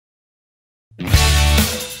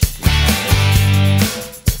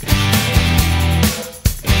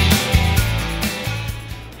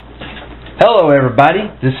Hello everybody,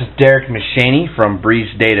 this is Derick Mashaney from Breeze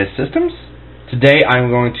Data Systems. Today I'm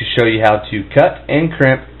going to show you how to cut and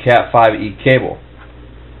crimp Cat 5e cable.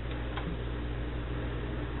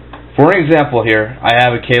 For an example here, I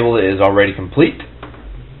have a cable that is already complete,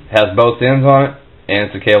 has both ends on it, and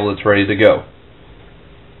it's a cable that's ready to go.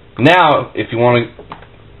 Now, if you want to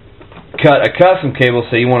cut a custom cable,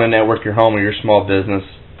 say you want to network your home or your small business,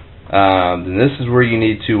 then this is where you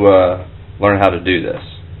need to learn how to do this.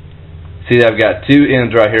 See, I've got two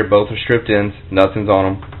ends right here, both are stripped ends, nothing's on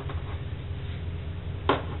them.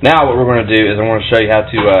 Now what we're going to do is I'm going to show you how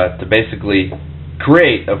to basically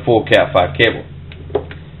create a full Cat 5 cable.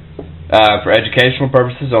 For educational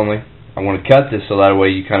purposes only, I want to cut this so that way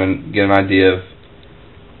you kind of get an idea of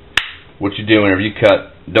what you do whenever you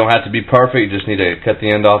cut. Don't have to be perfect, you just need to cut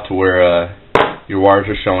the end off to where your wires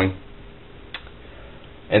are showing.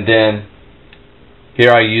 And then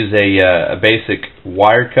here I use a basic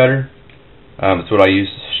wire cutter. It's what I use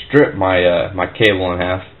to strip my cable in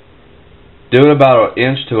half. Do it about an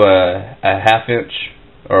inch to a half inch,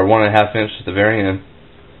 or 1.5 inches at the very end.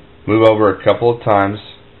 Move over a couple of times.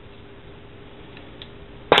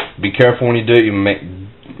 Be careful when you do it. You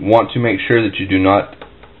want to make sure that you do not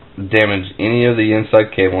damage any of the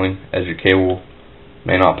inside cabling, as your cable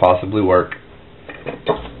may not possibly work. And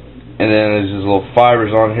then there's these little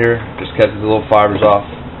fibers on here. Just cut these little fibers off.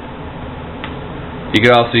 You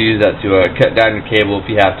can also use that to cut down your cable if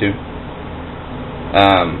you have to.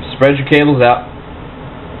 Spread your cables out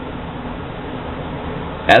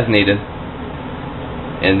as needed,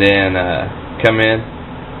 and then come in,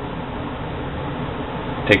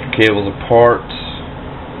 take your cables apart.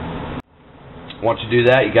 Once you do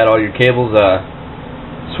that, you got all your cables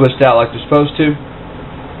switched out like they're supposed to.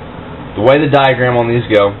 The way the diagram on these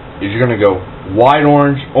go is you're going to go white,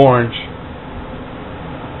 orange, orange,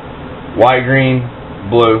 white, green,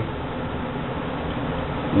 blue,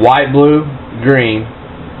 white, blue, green,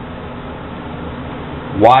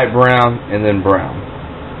 white, brown, and then brown.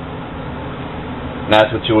 And that's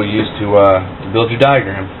what you will use to build your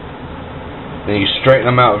diagram. Then you straighten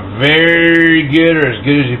them out very good, or as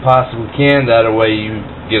good as you possibly can. That way you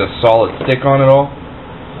get a solid stick on it all.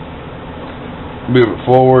 Move it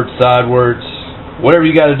forward, sidewards, whatever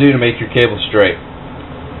you got to do to make your cable straight.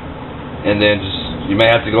 And then you may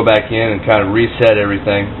have to go back in and kind of reset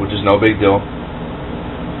everything, which is no big deal.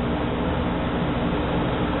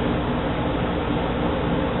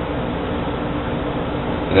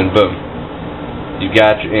 And then boom, you've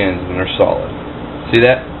got your ends and they're solid. See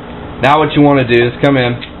that? Now what you want to do is come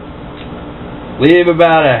in, leave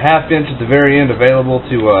about a half inch at the very end available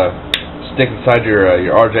to stick inside your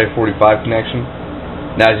RJ45 connection.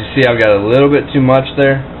 Now as you see, I've got a little bit too much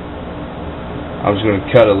there. I'm just going to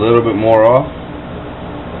cut a little bit more off.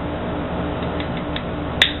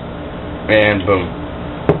 And boom.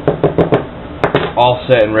 All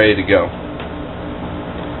set and ready to go.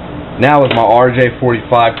 Now with my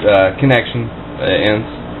RJ45 connection ends,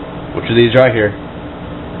 which are these right here,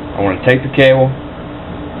 I want to take the cable,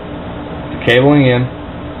 the cabling in,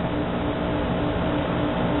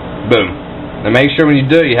 boom. Now make sure when you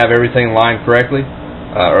do it you have everything lined correctly,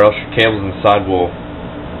 or else your cables inside will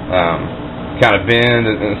kind of bend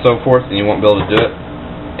and so forth, and you won't be able to do it.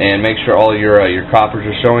 And make sure all your coppers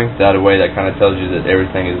are showing. That way, that kind of tells you that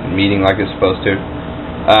everything is meeting like it's supposed to.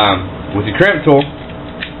 With your crimp tool,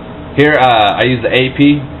 here I use the AP.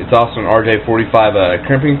 It's also an RJ45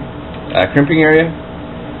 crimping area.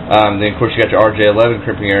 Then of course you got your RJ11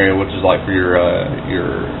 crimping area, which is like for your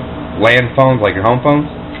land phones, like your home phones.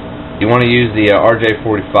 You want to use the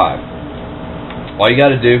RJ45. All you got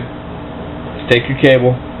to do is take your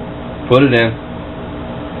cable, put it in.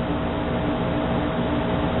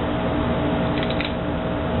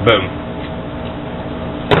 Boom.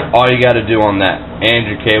 All you got to do on that, and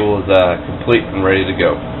your cable is complete and ready to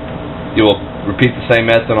go. You will repeat the same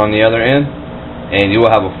method on the other end, and you will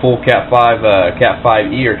have a full Cat 5e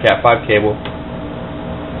or Cat 5 cable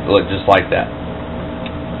that look just like that.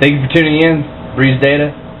 Thank you for tuning in. Breeze Data.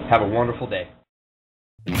 Have a wonderful day.